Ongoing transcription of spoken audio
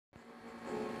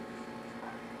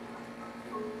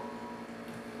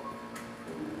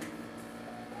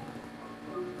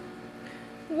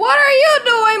What are you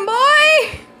doing, boy?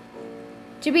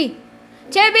 Chibi.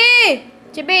 Chibi.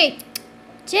 Chibi.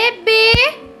 Chibi.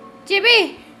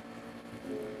 Chibi.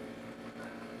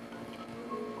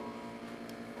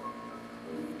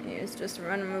 It's just a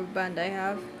random move band I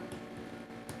have.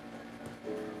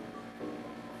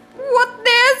 What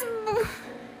this?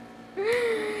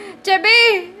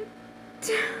 Chibi.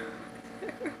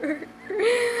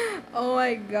 Oh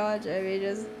my god, Chibi,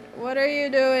 just what are you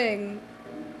doing?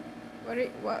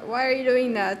 Why are you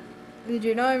doing that? Did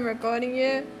you know I'm recording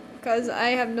you? Because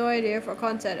I have no idea for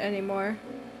content anymore.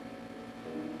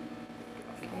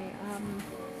 Okay,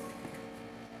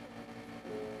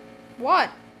 what?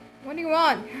 What do you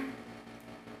want?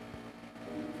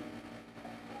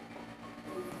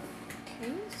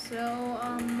 Okay, so,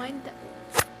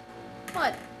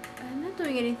 what? I'm not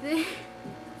doing anything.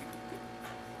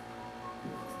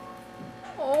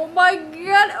 Oh my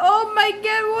god,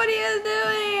 what are you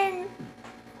doing?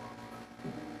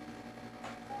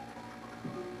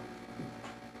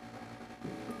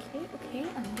 Okay,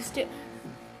 I'm just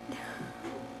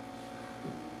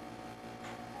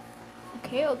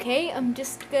Okay, I'm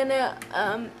just gonna,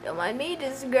 don't mind me,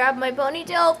 just grab my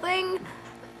ponytail thing.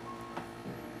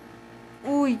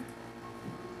 Ooh.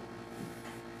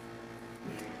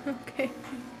 Okay.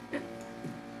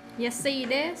 Yes, see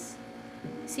this?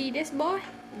 See this, boy?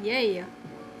 Yeah.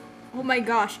 Oh my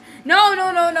gosh. No,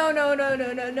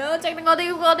 technical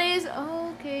difficulties.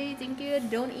 Okay, thank you.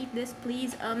 Don't eat this,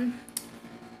 please.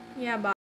 Yeah, bye.